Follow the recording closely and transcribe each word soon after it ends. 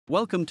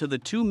Welcome to the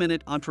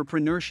 2-Minute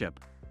Entrepreneurship,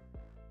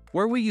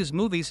 where we use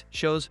movies,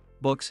 shows,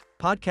 books,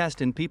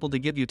 podcasts, and people to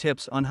give you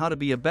tips on how to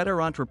be a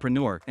better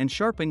entrepreneur and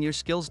sharpen your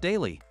skills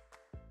daily.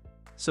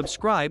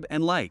 Subscribe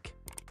and like.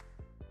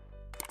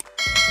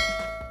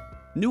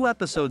 New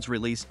episodes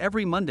release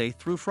every Monday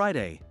through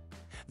Friday.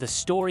 The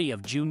story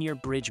of Junior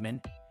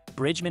Bridgeman.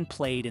 Bridgeman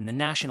played in the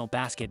National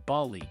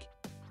Basketball League,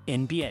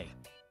 NBA,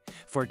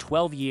 for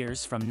 12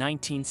 years from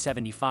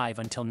 1975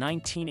 until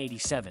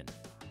 1987.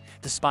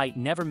 Despite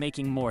never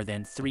making more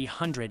than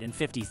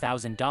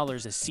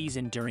 $350,000 a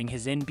season during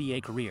his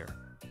NBA career,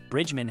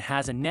 Bridgeman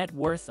has a net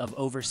worth of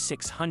over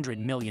 $600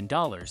 million,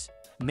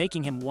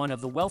 making him one of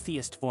the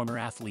wealthiest former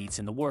athletes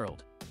in the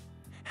world.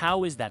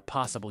 How is that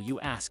possible, you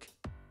ask?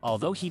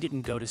 Although he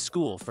didn't go to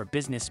school for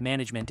business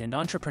management and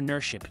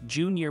entrepreneurship,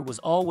 Junior was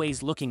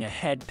always looking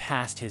ahead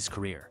past his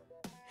career.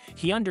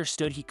 He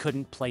understood he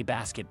couldn't play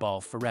basketball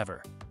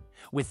forever.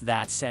 With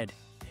that said,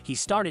 he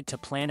started to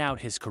plan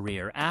out his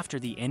career after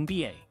the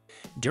NBA.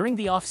 During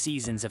the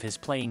off-seasons of his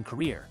playing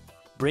career,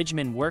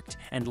 Bridgeman worked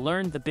and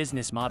learned the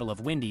business model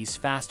of Wendy's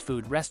fast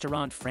food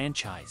restaurant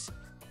franchise.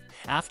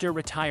 After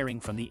retiring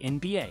from the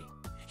NBA,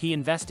 he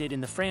invested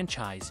in the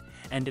franchise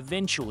and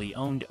eventually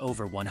owned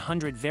over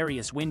 100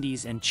 various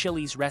Wendy's and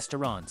Chili's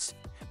restaurants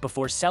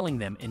before selling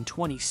them in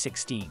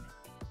 2016.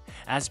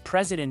 As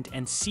president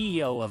and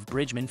CEO of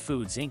Bridgeman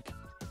Foods, Inc.,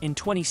 in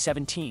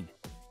 2017,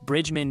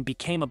 Bridgeman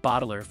became a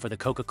bottler for the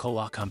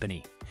Coca-Cola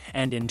company,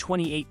 and in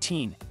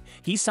 2018,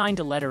 he signed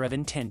a letter of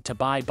intent to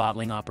buy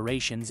bottling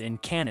operations in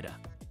Canada.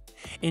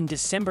 In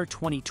December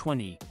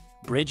 2020,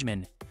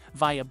 Bridgeman,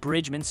 via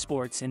Bridgeman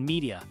Sports and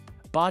Media,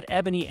 bought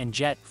Ebony and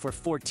Jet for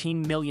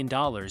 $14 million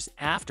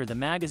after the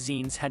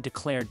magazines had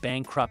declared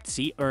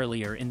bankruptcy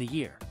earlier in the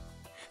year.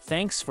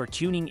 Thanks for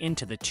tuning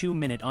into the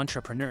 2-Minute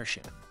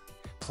Entrepreneurship.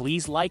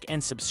 Please like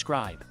and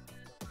subscribe.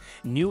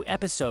 New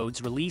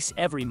episodes release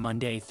every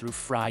Monday through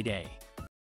Friday.